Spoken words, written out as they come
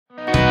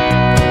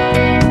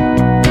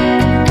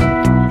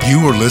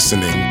You're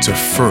listening to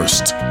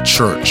First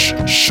Church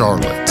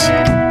Charlotte.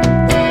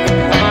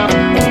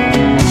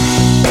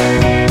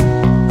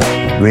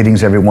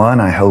 Greetings, everyone.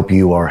 I hope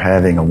you are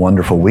having a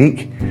wonderful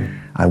week.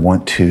 I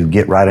want to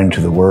get right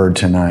into the Word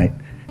tonight.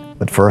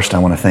 But first, I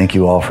want to thank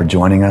you all for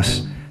joining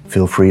us.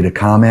 Feel free to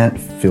comment.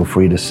 Feel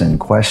free to send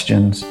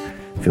questions.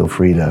 Feel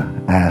free to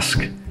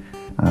ask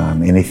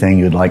anything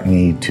you'd like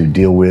me to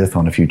deal with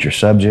on a future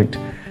subject.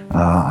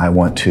 I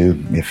want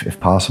to, if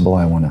possible,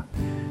 I want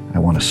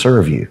to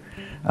serve you.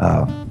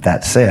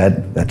 That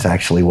said, that's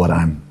actually what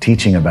I'm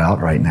teaching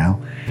about right now.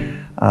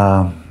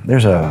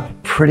 There's a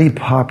pretty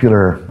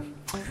popular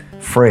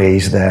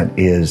phrase that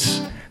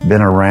is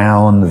been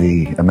around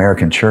the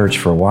American church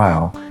for a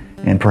while,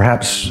 and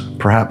perhaps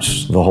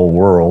the whole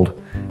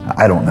world.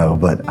 I don't know,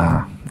 but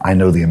I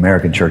know the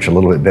American church a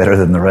little bit better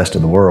than the rest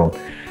of the world.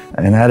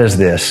 And that is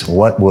this: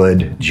 what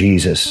would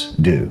Jesus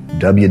do?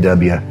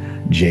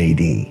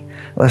 WWJD.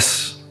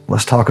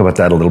 Let's talk about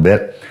that a little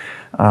bit.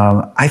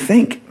 I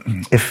think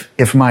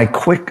if my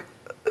quick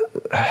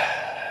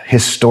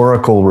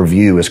historical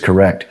review is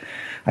correct,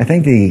 I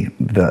think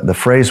the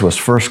phrase was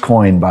first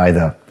coined by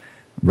the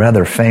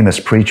rather famous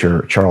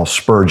preacher Charles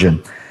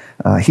Spurgeon.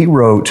 He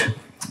wrote,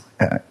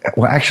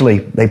 actually,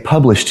 they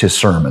published his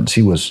sermons.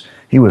 He was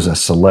a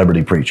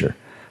celebrity preacher,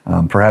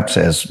 perhaps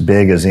as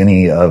big as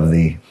any of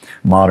the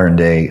modern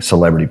day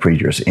celebrity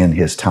preachers in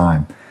his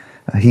time.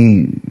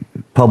 He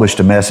published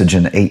a message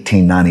in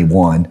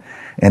 1891,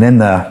 and in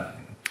the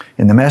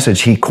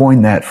message he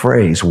coined that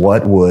phrase,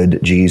 "What would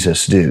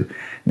Jesus do?"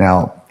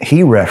 Now,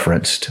 he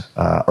referenced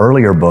an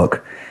earlier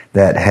book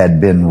that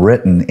had been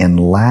written in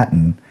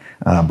Latin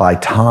by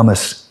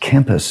Thomas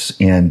Kempis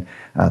in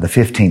the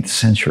 15th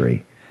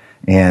century.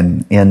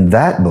 And in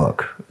that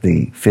book,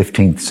 the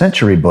 15th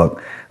century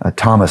book,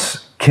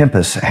 Thomas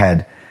Kempis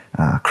had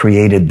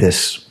created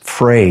this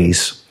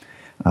phrase,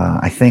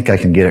 I think I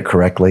can get it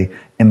correctly,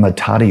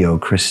 imitatio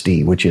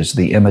Christi, which is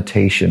the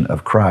imitation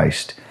of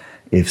Christ,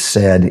 if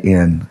said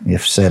in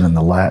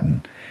the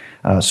Latin.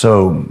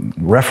 So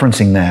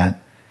referencing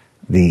that,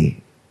 the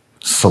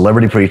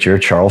celebrity preacher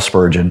Charles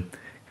Spurgeon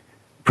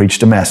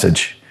preached a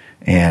message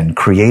and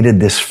created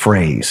this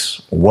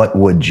phrase, "What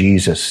would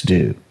Jesus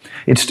do?"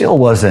 It still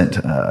wasn't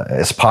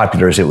as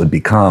popular as it would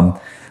become.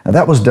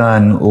 That was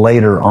done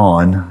later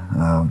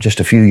on,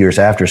 just a few years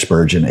after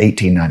Spurgeon,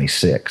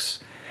 1896.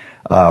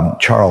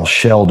 Charles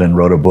Sheldon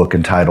wrote a book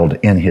entitled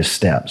 "In His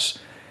Steps."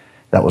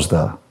 That was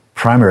the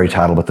primary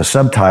title, but the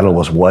subtitle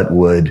was "What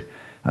Would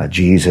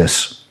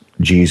Jesus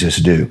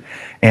Do?"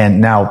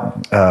 And now,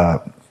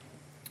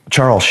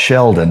 Charles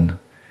Sheldon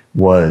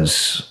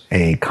was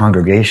a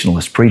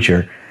Congregationalist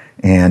preacher,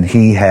 and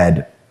he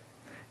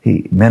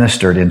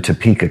ministered in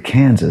Topeka,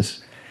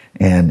 Kansas.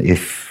 And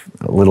if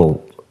a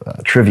little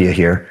trivia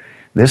here,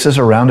 this is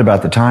around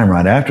about the time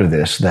right after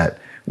this that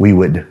we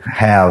would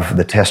have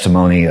the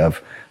testimony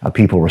of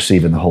people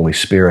receiving the Holy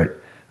Spirit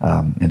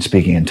and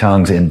speaking in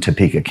tongues in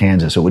Topeka,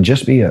 Kansas. It would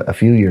just be a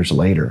few years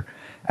later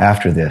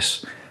after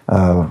this.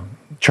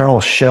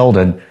 Charles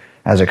Sheldon,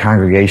 as a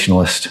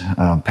Congregationalist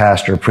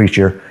pastor,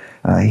 preacher,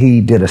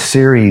 he did a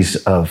series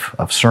of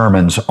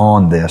sermons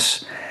on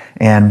this.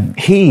 And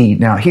he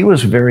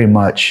was very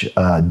much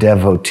a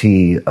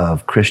devotee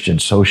of Christian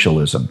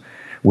socialism,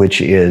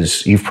 which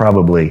is, you've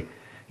probably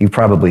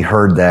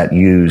heard that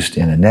used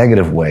in a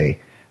negative way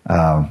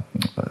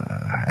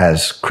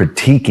as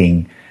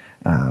critiquing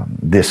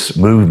this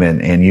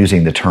movement and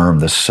using the term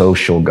the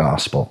social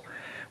gospel,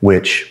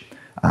 which,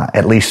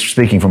 at least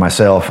speaking for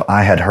myself,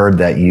 I had heard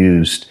that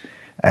used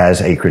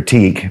as a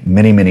critique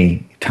many,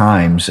 many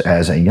times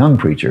as a young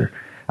preacher.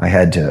 I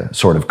had to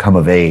sort of come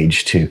of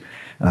age to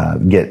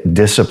get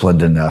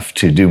disciplined enough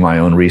to do my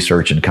own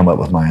research and come up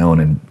with my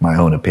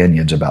own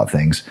opinions about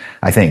things.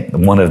 I think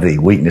one of the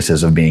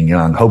weaknesses of being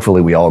young,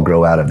 hopefully we all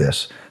grow out of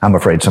this. I'm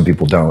afraid some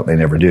people don't, they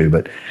never do,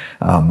 but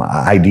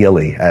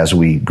ideally, as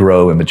we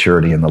grow in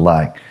maturity and the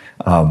like,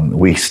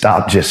 we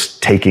stop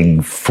just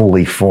taking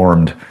fully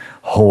formed,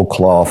 whole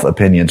cloth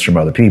opinions from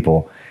other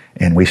people,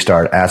 and we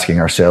start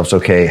asking ourselves,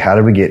 okay, how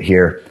did we get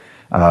here?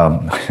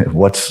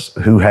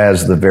 Who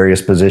has the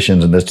various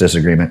positions in this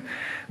disagreement?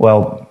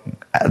 Well,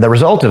 the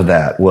result of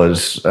that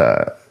was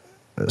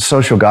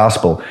social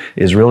gospel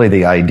is really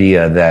the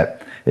idea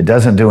that it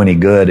doesn't do any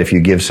good if you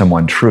give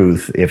someone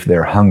truth if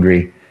they're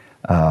hungry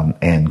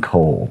and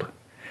cold.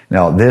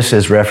 Now, this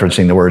is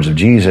referencing the words of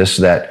Jesus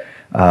that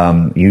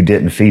you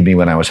didn't feed me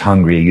when I was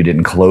hungry, you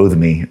didn't clothe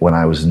me when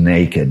I was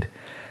naked.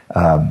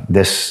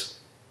 This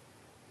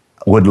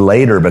would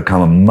later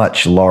become a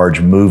much large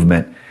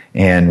movement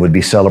and would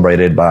be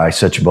celebrated by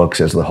such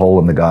books as The Hole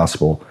in the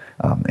Gospel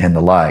and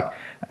the like.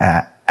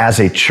 As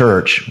a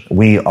church,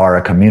 we are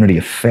a community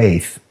of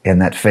faith,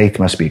 and that faith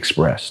must be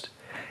expressed.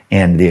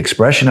 And the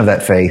expression of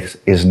that faith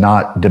is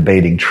not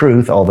debating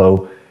truth,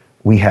 although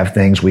we have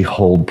things we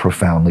hold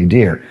profoundly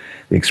dear.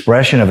 The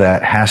expression of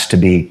that has to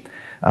be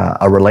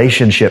a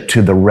relationship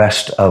to the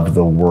rest of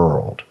the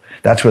world.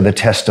 That's where the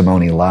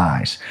testimony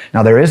lies.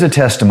 Now, there is a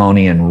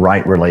testimony in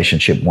right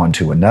relationship one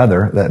to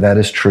another. That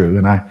is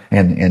true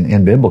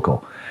and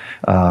biblical.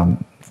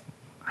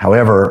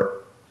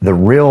 However, the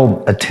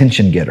real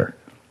attention getter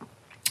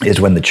is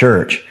when the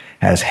church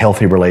has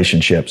healthy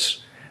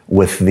relationships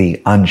with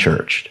the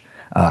unchurched.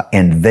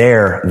 And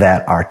there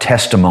that our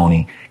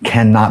testimony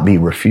cannot be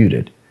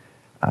refuted.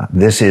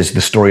 This is the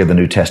story of the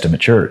New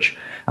Testament church.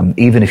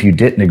 Even if you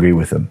didn't agree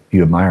with them,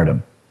 you admired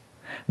them.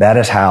 That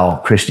is how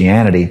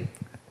Christianity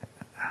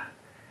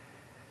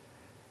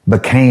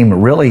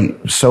became really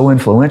so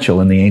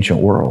influential in the ancient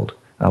world,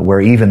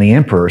 where even the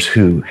emperors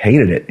who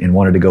hated it and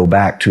wanted to go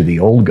back to the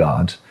old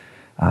gods,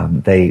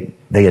 they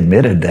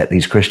admitted that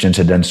these Christians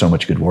had done so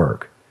much good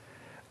work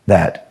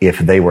that if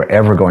they were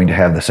ever going to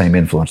have the same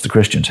influence the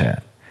Christians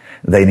had,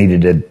 they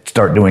needed to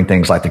start doing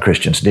things like the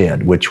Christians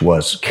did, which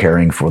was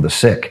caring for the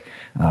sick,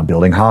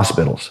 building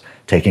hospitals,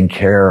 taking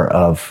care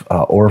of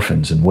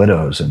orphans and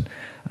widows. And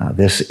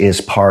this is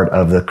part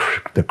of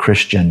the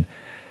Christian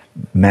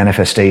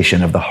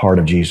manifestation of the heart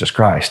of Jesus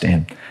Christ.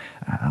 And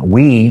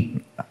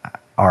we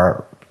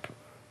are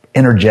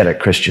energetic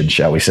Christians,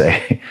 shall we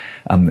say.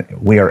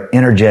 We are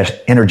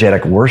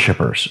energetic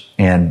worshipers,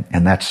 and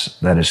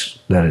that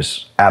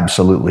is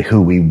absolutely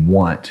who we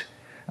want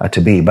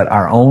to be. But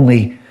our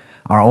only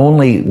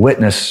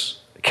witness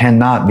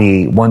cannot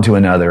be one to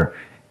another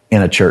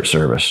in a church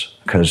service,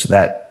 because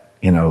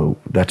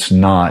that's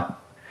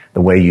not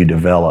the way you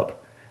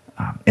develop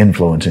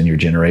influence in your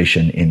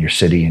generation, in your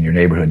city, in your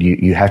neighborhood.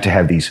 You have to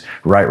have these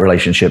right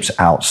relationships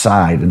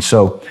outside. And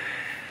so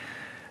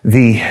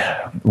the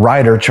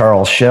writer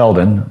Charles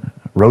Sheldon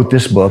wrote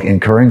this book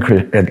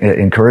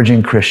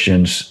encouraging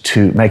Christians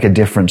to make a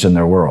difference in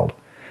their world,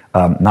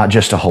 not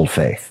just to hold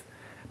faith,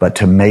 but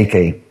to make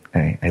a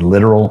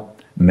literal,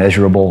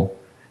 measurable,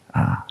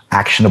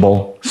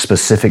 actionable,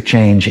 specific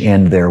change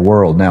in their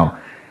world. Now,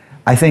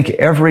 I think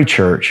every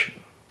church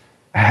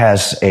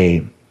has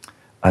an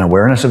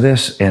awareness of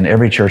this, and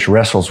every church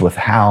wrestles with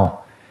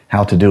how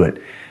to do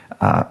it.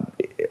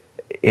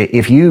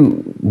 If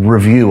you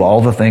review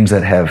all the things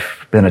that have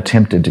been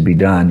attempted to be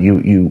done,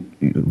 you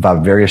by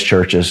various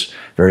churches,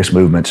 various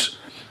movements,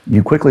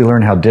 you quickly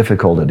learn how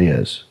difficult it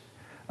is.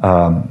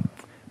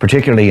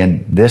 Particularly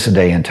in this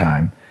day and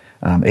time,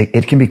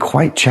 it can be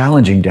quite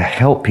challenging to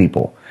help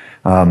people.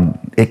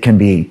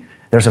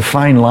 There's a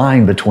fine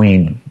line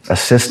between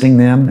assisting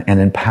them and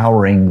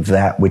empowering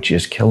that which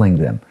is killing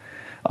them.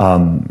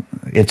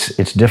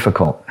 It's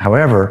difficult.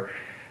 However,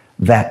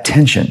 that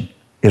tension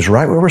is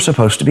right where we're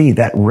supposed to be,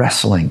 that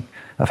wrestling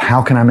of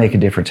how can I make a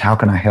difference? How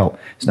can I help?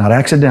 It's not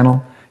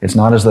accidental. It's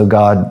not as though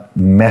God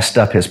messed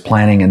up his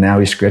planning and now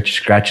he's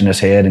scratching his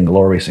head in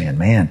glory saying,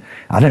 man,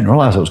 I didn't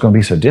realize it was going to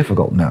be so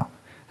difficult. No,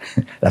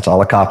 that's all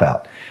a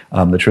cop-out.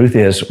 The truth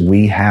is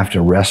we have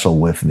to wrestle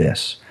with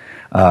this.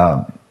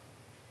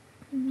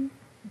 In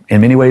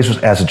many ways,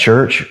 as a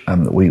church,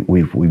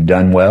 we've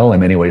done well. In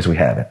many ways, we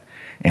haven't.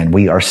 And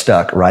we are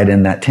stuck right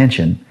in that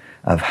tension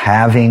of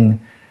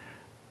having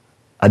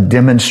a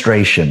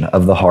demonstration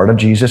of the heart of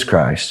Jesus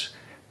Christ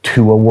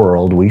to a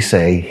world we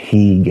say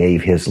he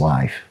gave his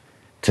life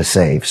to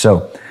save.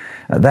 So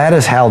that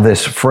is how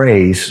this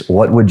phrase,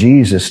 what would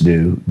Jesus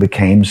do,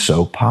 became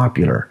so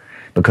popular,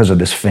 because of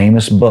this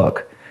famous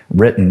book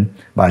written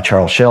by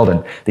Charles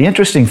Sheldon. The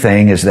interesting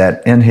thing is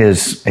that in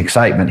his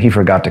excitement, he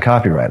forgot to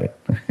copyright it.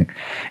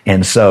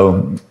 And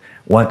so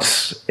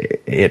once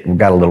it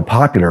got a little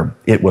popular,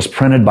 it was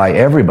printed by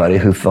everybody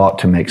who thought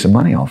to make some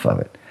money off of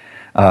it.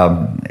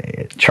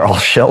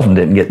 Charles Sheldon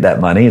didn't get that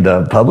money.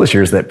 The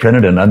publishers that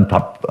printed an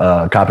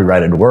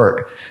uncopyrighted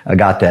work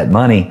got that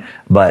money,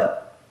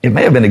 but it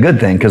may have been a good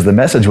thing because the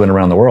message went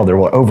around the world. There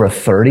were over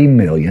 30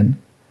 million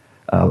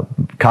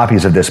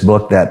copies of this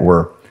book that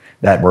were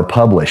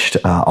published,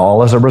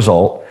 all as a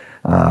result,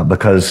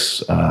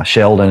 because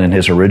Sheldon and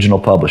his original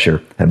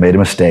publisher had made a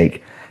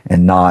mistake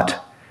and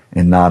not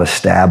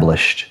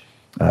established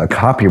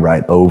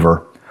copyright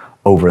over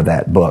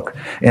that book.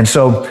 And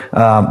so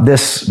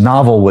this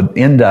novel would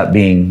end up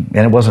being,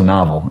 and it was a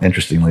novel,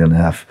 interestingly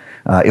enough,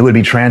 it would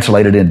be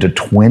translated into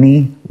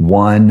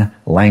 21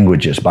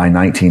 languages by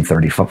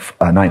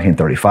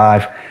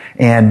 1935.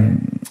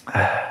 And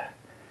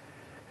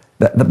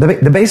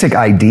the basic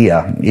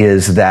idea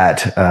is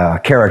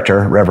that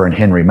character, Reverend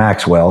Henry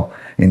Maxwell,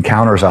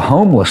 encounters a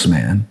homeless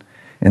man,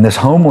 and this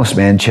homeless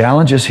man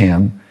challenges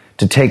him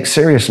to take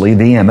seriously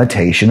the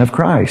imitation of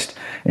Christ.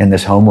 And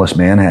this homeless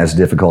man has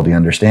difficulty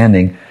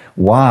understanding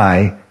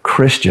why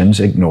Christians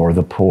ignore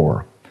the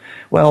poor.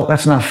 Well,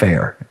 that's not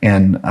fair.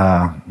 And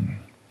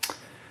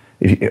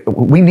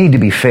we need to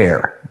be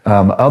fair.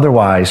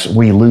 Otherwise,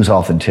 we lose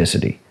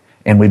authenticity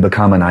and we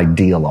become an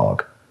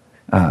ideologue.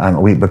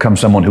 We become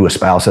someone who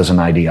espouses an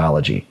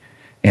ideology.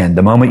 And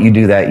the moment you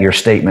do that, your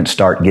statements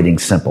start getting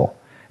simple.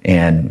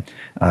 And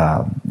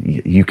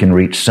you can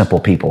reach simple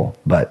people,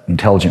 but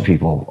intelligent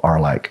people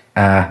are like,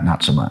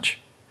 not so much.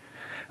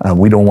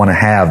 We don't want to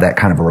have that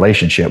kind of a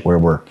relationship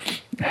where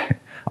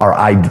our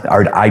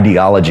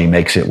ideology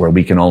makes it where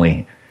we can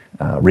only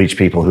reach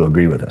people who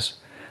agree with us.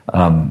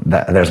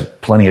 There's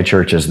plenty of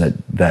churches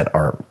that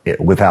are,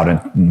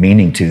 without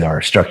meaning to, are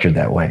structured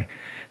that way.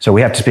 So we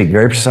have to speak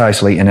very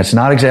precisely, and it's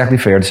not exactly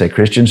fair to say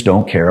Christians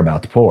don't care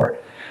about the poor.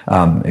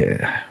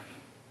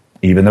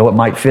 even though it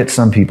might fit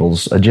some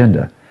people's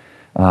agenda.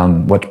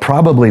 What's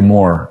probably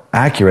more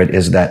accurate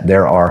is that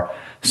there are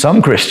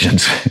some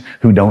Christians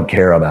who don't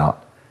care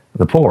about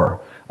the poor.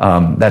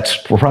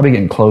 We're probably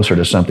getting closer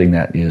to something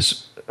that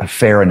is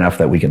fair enough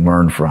that we can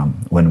learn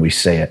from when we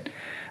say it.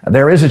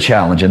 There is a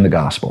challenge in the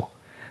gospel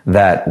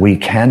that we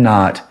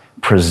cannot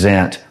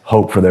present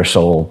hope for their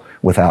soul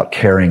without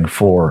caring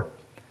for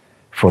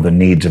the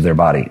needs of their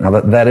body. Now,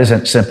 that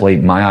isn't simply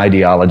my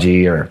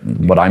ideology or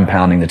what I'm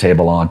pounding the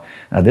table on.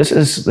 This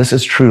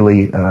is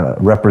truly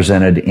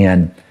represented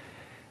in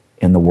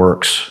the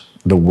words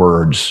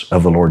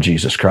of the Lord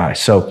Jesus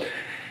Christ. So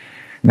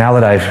now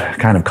that I've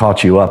kind of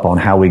caught you up on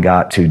how we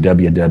got to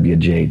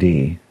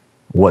WWJD,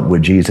 what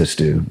would Jesus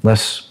do?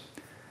 Let's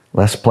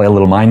play a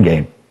little mind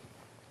game.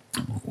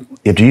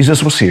 If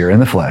Jesus was here in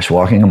the flesh,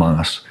 walking among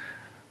us,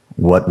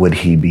 what would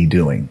he be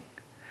doing?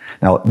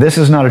 Now, this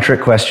is not a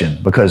trick question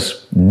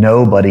because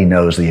nobody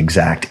knows the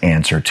exact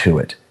answer to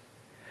it.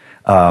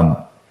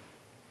 My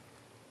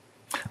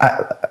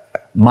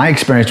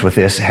experience with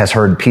this I've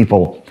heard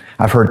people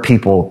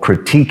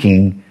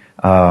critiquing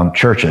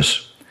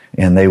churches,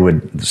 and they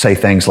would say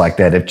things like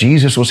that. If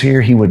Jesus was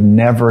here, he would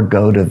never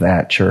go to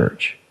that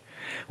church.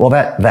 Well,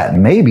 that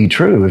may be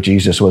true. If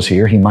Jesus was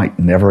here, he might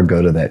never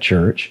go to that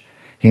church.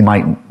 He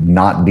might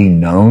not be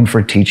known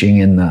for teaching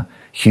in the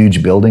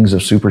huge buildings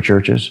of super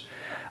churches.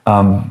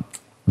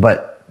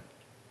 But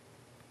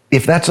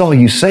if that's all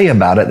you say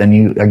about it, then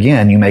you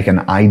make an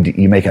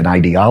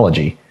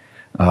ideology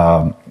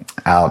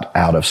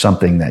out of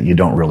something that you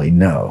don't really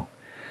know.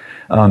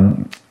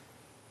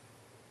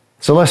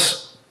 So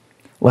let's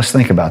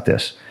think about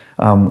this.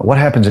 What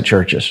happens at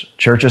churches?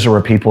 Churches are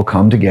where people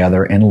come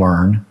together and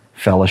learn,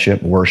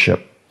 fellowship,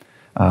 worship,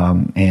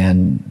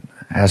 and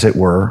as it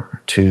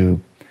were, to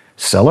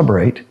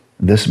celebrate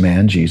this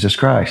man, Jesus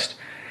Christ.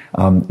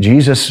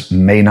 Jesus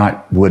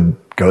would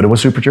go to a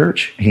super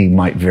church. He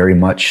might very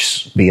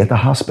much be at the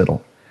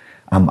hospital.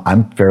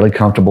 I'm fairly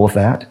comfortable with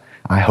that.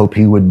 I hope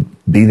he would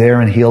be there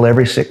and heal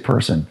every sick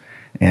person.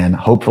 And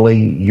hopefully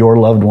your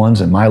loved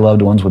ones and my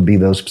loved ones would be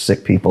those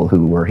sick people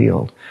who were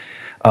healed.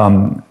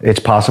 It's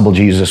possible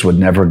Jesus would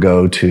never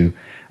go to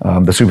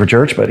the super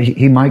church, but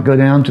he might go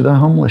down to the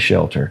homeless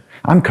shelter.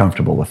 I'm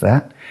comfortable with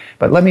that.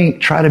 But let me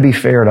try to be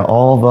fair to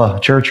all the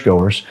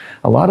churchgoers.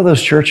 A lot of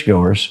those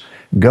churchgoers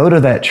go to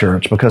that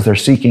church because they're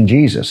seeking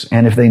Jesus.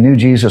 And if they knew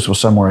Jesus was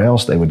somewhere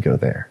else, they would go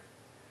there.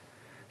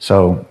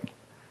 So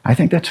I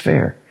think that's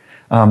fair.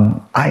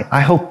 I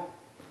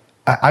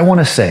want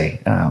to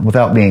say,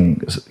 without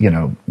being,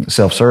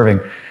 self-serving,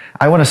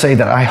 I want to say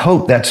that I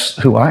hope that's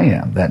who I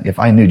am. That if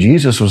I knew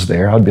Jesus was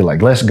there, I'd be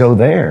like, let's go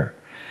there.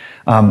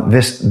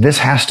 This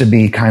has to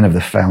be kind of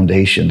the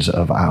foundations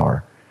of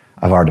our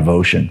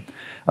devotion.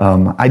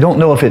 I don't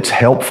know if it's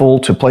helpful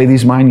to play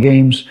these mind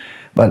games,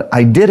 but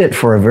I did it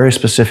for a very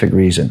specific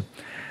reason.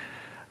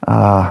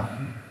 I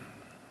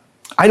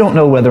don't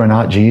know whether or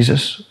not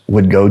Jesus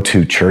would go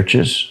to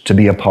churches to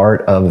be a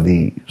part of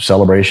the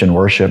celebration,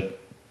 worship,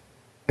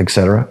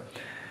 etc.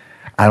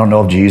 I don't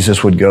know if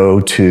Jesus would go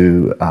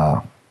to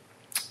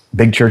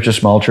big churches,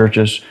 small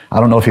churches. I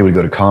don't know if he would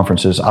go to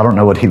conferences. I don't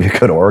know if he would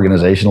go to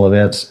organizational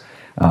events.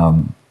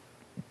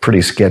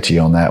 Pretty sketchy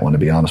on that one, to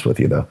be honest with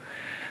you, though.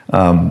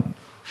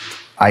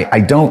 I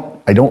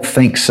don't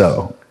think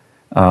so.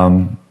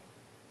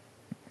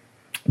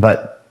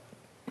 But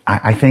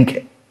I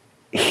think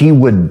he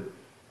would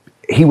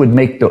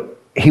make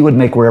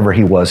wherever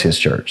he was his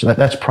church.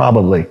 That's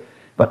probably,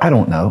 but I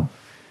don't know.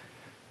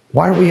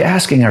 Why are we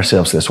asking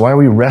ourselves this? Why are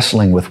we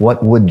wrestling with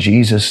what would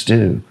Jesus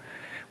do?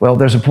 Well,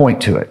 there's a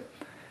point to it.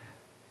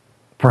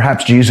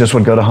 Perhaps Jesus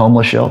would go to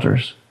homeless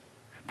shelters.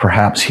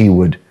 Perhaps he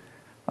would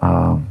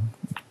go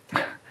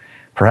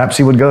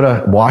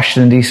to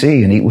Washington,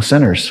 D.C. and eat with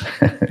sinners.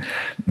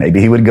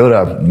 Maybe he would go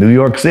to New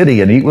York City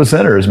and eat with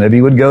sinners. Maybe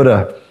he would go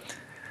to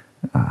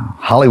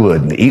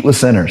Hollywood and eat with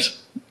sinners.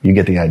 You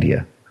get the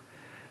idea.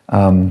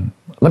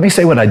 Let me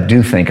say what I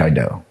do think I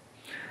know.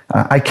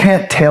 I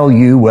can't tell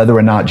you whether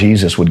or not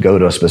Jesus would go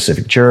to a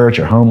specific church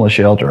or homeless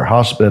shelter or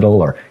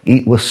hospital or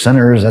eat with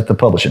sinners at the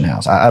publishing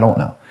house. I don't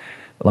know.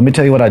 But let me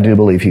tell you what I do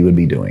believe he would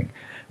be doing.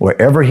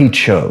 Wherever he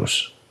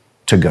chose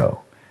to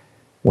go,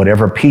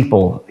 whatever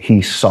people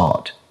he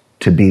sought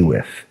to be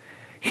with,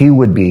 he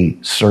would be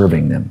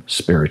serving them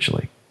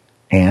spiritually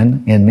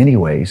and in many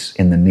ways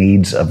in the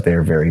needs of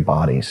their very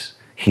bodies,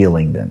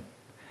 healing them.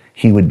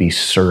 He would be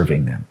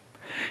serving them.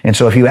 And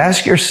so if you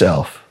ask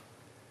yourself,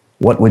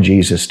 what would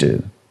Jesus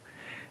do?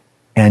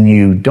 And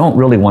you don't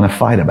really want to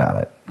fight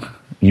about it.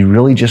 You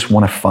really just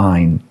want to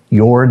find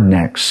your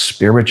next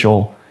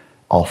spiritual,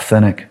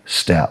 authentic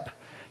step.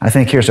 I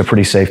think here's a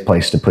pretty safe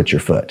place to put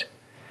your foot.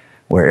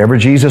 Wherever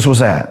Jesus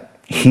was at,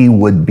 he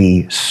would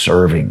be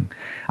serving.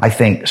 I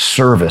think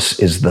service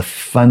is the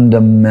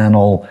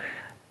fundamental,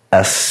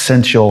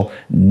 essential,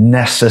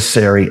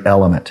 necessary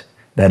element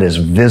that is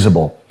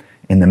visible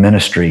in the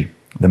ministry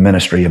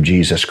of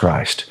Jesus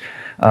Christ.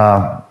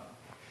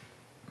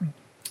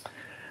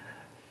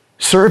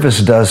 Service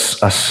does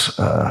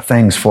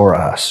things for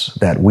us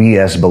that we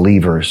as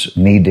believers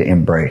need to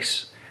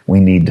embrace. We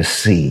need to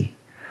see.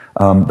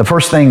 The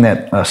first thing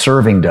that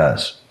serving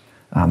does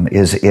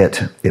is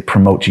it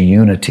promotes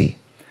unity.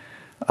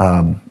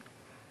 I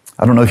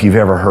don't know if you've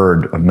ever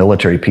heard of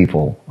military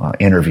people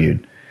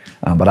interviewed,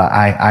 but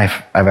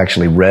I've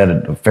actually read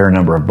a fair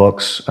number of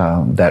books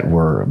that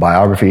were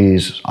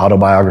biographies,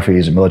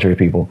 autobiographies of military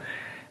people,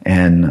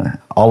 and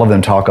all of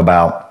them talk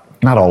about,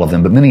 not all of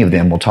them, but many of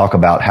them will talk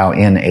about how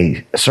in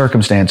a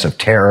circumstance of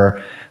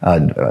terror,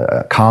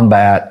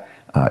 combat,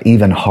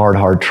 even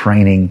hard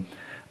training,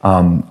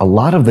 a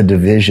lot of the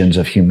divisions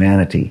of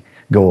humanity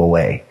go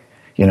away.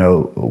 You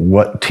know,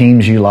 what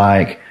teams you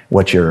like,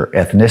 what your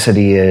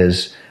ethnicity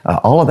is,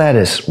 all of that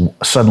is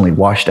suddenly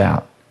washed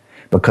out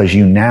because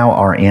you now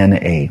are in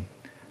a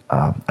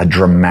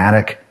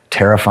dramatic,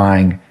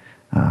 terrifying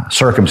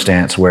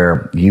circumstance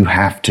where you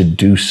have to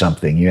do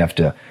something. You have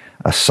to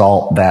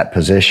assault that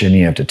position.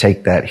 You have to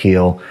take that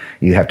hill.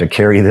 You have to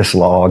carry this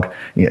log.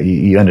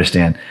 You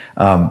understand.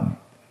 And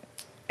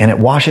it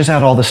washes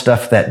out all the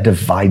stuff that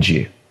divides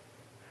you.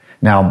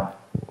 Now,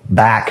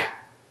 back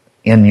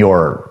in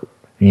your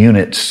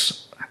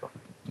unit's,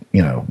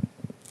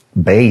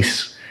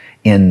 base,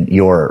 in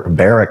your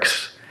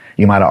barracks,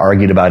 you might have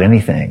argued about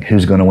anything.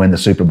 Who's going to win the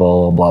Super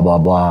Bowl, blah, blah,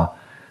 blah,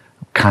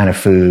 kind of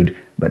food.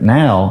 But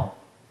now,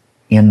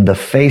 in the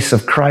face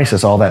of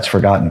crisis, all that's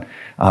forgotten.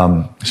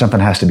 Something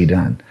has to be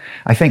done.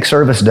 I think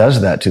service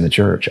does that to the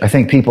church. I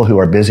think people who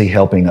are busy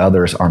helping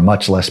others are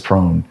much less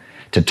prone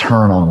to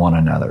turn on one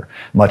another,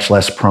 much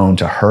less prone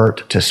to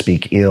hurt, to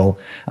speak ill.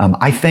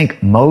 I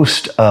think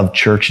most of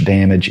church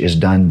damage is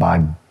done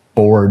by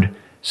bored,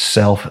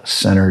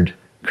 self-centered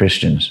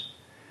Christians.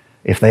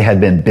 If they had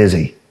been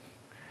busy,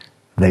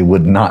 they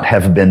would not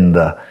have been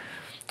the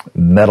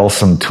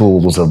meddlesome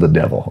tools of the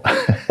devil.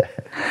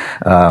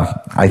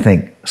 I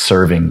think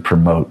serving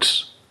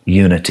promotes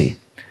unity.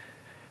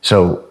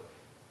 So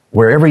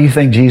wherever you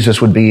think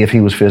Jesus would be if he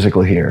was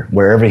physically here,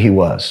 wherever he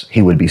was,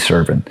 he would be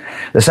serving.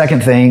 The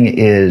second thing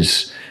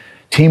is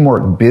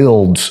serving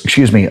builds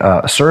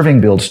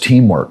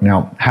teamwork.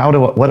 Now,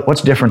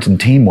 what's different in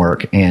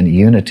teamwork and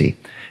unity?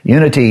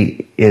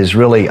 Unity is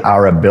really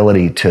our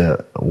ability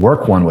to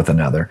work one with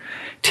another.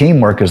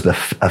 Teamwork is the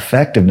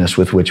effectiveness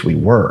with which we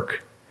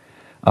work.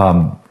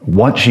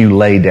 Once you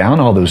lay down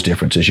all those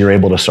differences, you're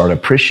able to start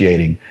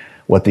appreciating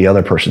what the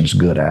other person's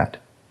good at.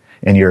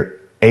 And you're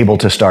able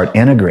to start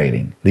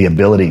integrating the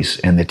abilities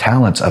and the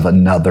talents of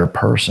another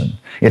person.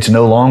 It's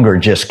no longer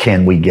just,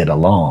 can we get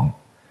along?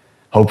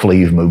 Hopefully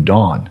you've moved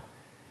on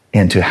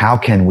into how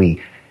can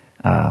we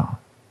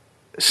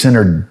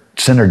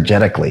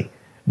synergetically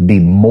be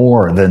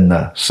more than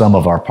the sum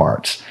of our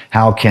parts?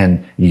 How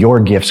can your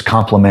gifts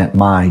complement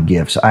my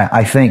gifts?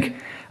 I think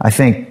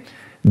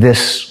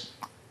this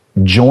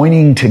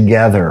joining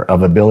together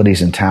of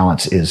abilities and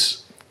talents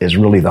is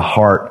really the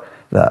heart,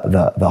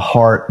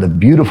 the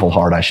beautiful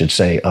heart, I should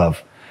say,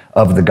 of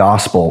the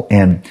gospel.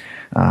 And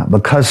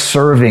because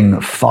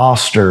serving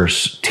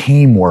fosters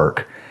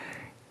teamwork,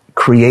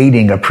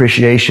 creating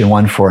appreciation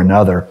one for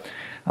another,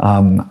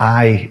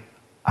 I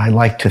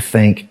like to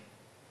think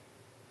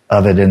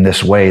of it in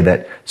this way,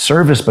 that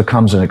service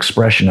becomes an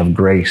expression of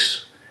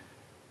grace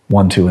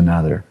one to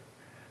another.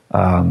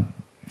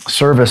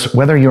 Service,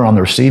 whether you're on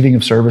the receiving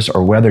of service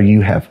or whether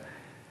you have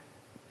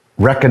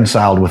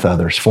reconciled with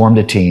others, formed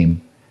a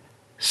team,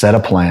 set a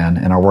plan,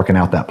 and are working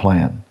out that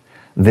plan,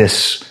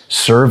 this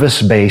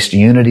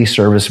unity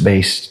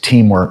service-based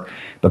teamwork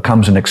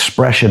becomes an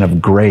expression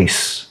of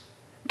grace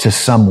to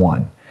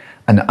someone,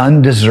 an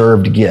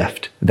undeserved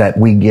gift that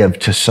we give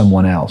to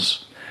someone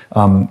else.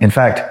 In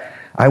fact,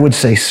 I would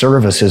say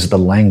service is the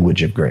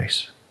language of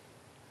grace.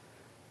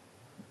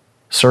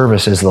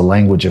 Service is the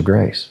language of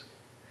grace.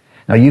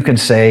 Now, you can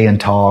say and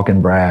talk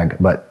and brag,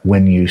 but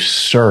when you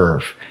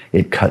serve,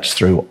 it cuts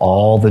through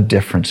all the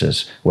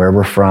differences, where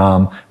we're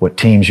from, what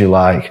teams you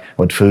like,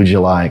 what foods you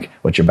like,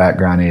 what your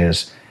background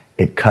is.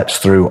 It cuts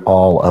through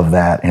all of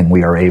that, and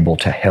we are able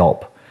to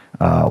help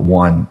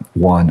one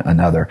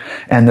another.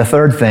 And the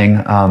third thing,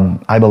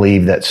 I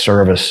believe that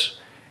service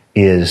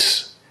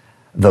is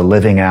the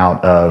living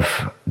out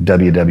of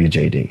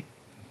WWJD.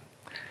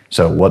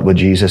 So what would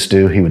Jesus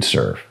do? He would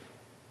serve.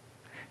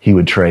 He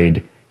would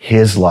trade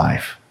his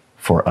life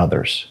for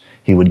others.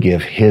 He would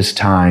give his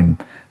time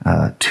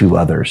to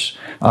others.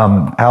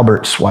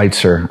 Albert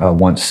Schweitzer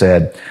once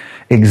said,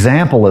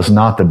 "Example is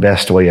not the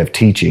best way of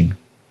teaching.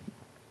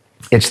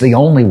 It's the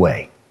only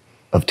way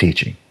of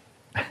teaching."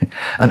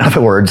 In other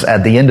words,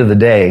 at the end of the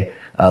day,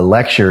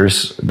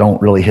 lectures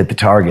don't really hit the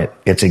target.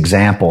 It's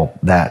example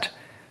that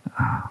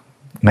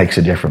makes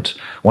a difference.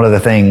 One of the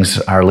things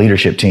our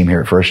leadership team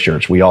here at First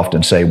Church, we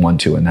often say one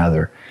to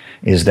another,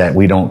 is that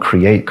we don't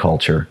create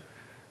culture,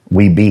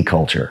 we be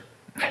culture.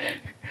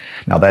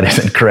 Now, that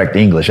isn't correct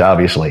English,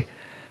 obviously,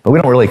 but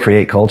we don't really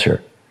create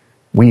culture.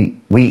 We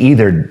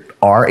either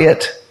are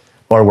it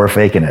or we're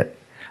faking it.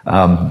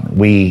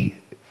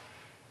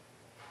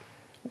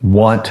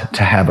 want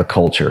to have a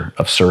culture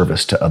of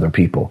service to other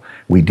people.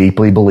 We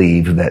deeply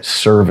believe that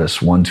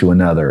service one to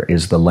another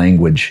is the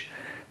language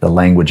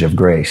of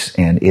grace,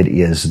 and it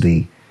is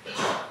the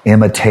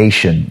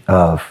imitation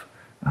of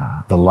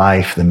the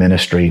life, the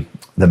ministry,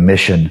 the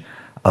mission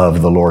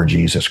of the Lord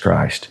Jesus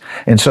Christ.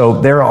 And so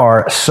there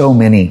are so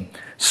many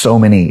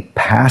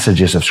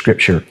passages of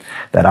Scripture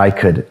that I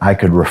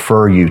could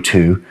refer you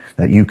to,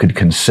 that you could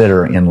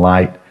consider in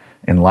light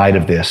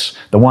of this.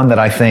 The one that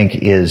I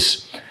think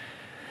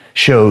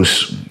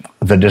shows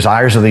the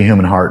desires of the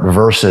human heart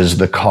versus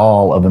the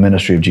call of the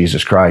ministry of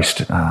Jesus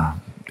Christ,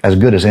 as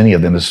good as any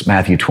of them, is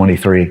Matthew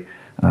 23,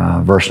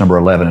 verse number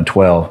 11 and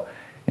 12.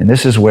 And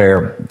this is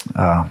where,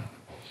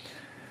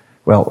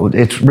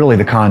 it's really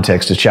the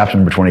context is chapter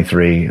number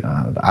 23.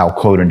 I'll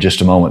quote in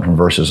just a moment from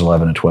verses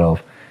 11 and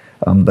 12.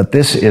 But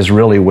this is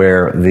really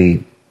where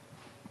the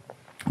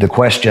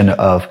question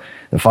of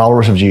the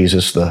followers of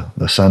Jesus,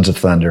 the sons of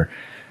thunder,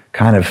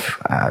 kind of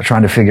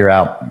trying to figure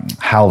out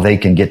how they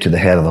can get to the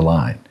head of the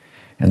line.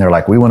 And they're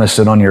like, we want to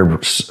sit on your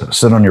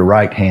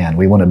right hand.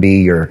 We want to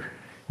be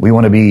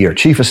your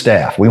chief of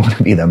staff. We want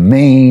to be the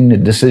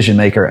main decision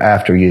maker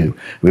after you.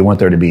 We want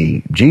there to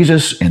be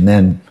Jesus and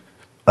then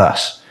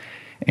us.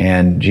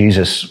 And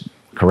Jesus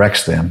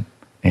corrects them,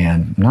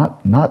 and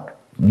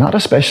not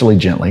especially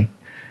gently.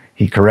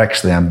 He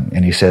corrects them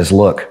and he says,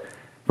 look,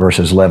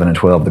 verses 11 and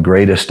 12, the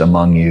greatest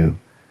among you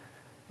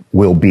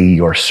will be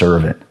your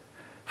servant.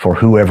 For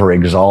whoever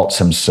exalts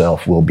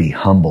himself will be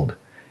humbled,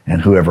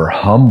 and whoever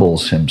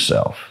humbles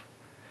himself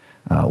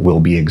will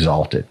be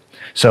exalted.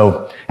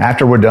 So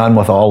after we're done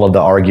with all of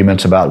the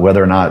arguments about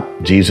whether or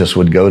not Jesus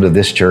would go to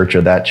this church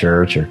or that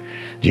church, or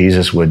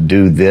Jesus would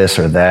do this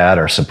or that,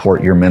 or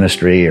support your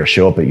ministry, or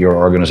show up at your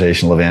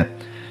organizational event,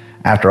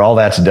 after all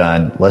that's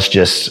done, let's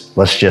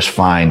just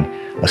find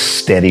a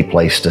steady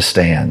place to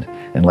stand.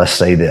 And let's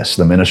say this: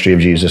 the ministry of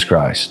Jesus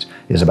Christ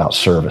is about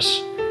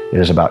service. It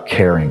is about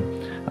caring.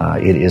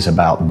 It is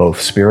about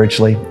both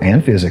spiritually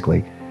and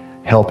physically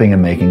helping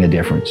and making a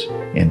difference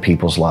in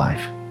people's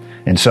life.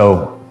 And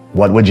so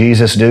what would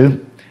Jesus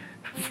do?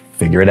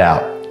 Figure it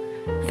out.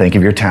 Think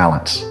of your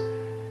talents.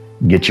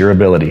 Get your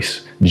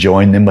abilities.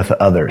 Join them with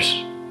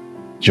others.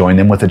 Join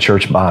them with a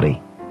church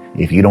body.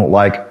 If you don't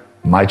like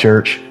my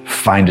church,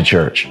 find a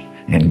church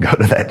and go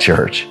to that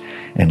church.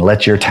 And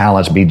let your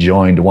talents be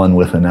joined one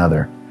with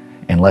another.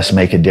 And let's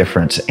make a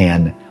difference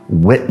and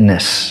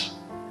witness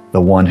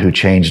the one who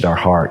changed our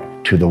heart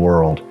to the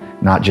world,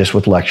 not just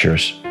with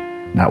lectures,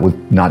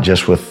 not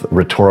just with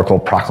rhetorical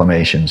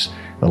proclamations,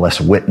 but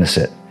let's witness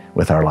it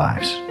with our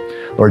lives.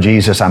 Lord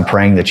Jesus, I'm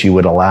praying that you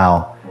would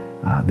allow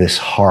this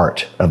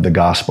heart of the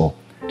gospel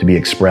to be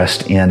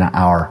expressed in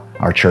our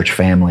church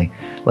family.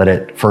 Let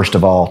it, first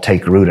of all,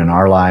 take root in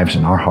our lives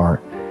and our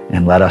heart,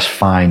 and let us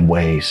find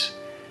ways,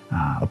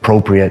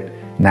 appropriate,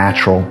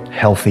 natural,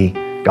 healthy,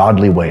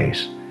 godly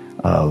ways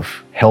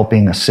of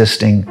helping,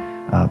 assisting,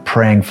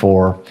 praying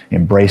for,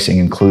 embracing,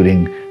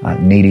 including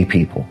needy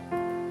people.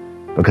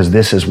 Because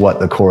this is what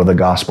the core of the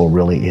gospel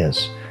really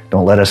is.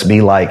 Don't let us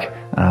be like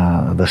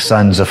the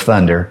sons of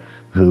thunder,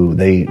 who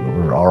they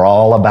are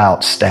all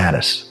about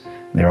status.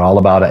 They're all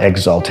about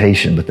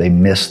exaltation, but they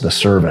miss the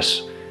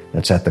service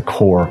that's at the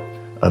core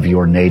of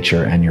your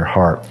nature and your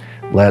heart.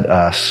 Let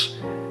us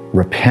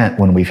repent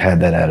when we've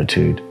had that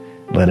attitude.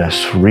 Let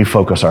us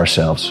refocus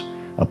ourselves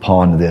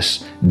upon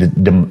this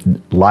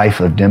life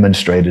of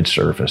demonstrated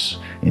service.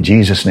 In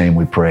Jesus' name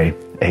we pray,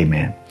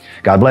 amen.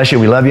 God bless you.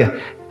 We love you.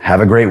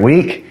 Have a great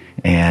week,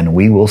 and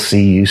we will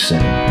see you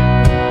soon.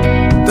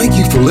 Thank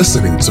you for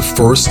listening to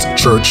First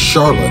Church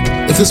Charlotte.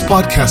 If this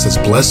podcast has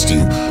blessed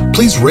you,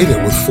 please rate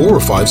it with 4 or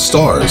 5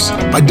 stars.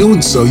 By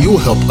doing so, you will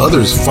help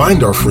others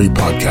find our free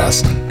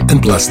podcast and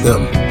bless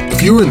them.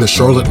 If you're in the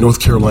Charlotte, North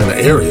Carolina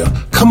area,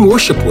 come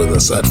worship with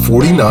us at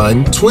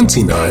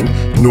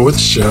 4929 North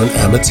Sharon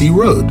Amity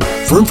Road.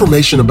 For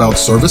information about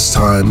service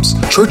times,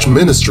 church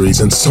ministries,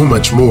 and so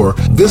much more,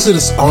 visit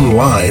us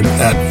online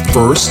at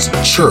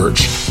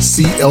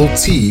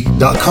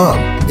firstchurchclt.com.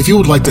 If you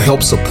would like to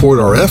help support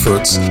our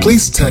efforts,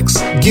 please text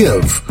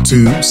GIVE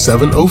to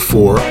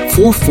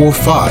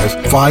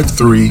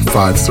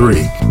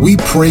 704-445-5353. We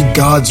pray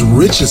God's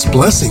richest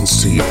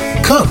blessings to you.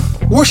 Come,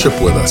 worship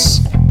with us.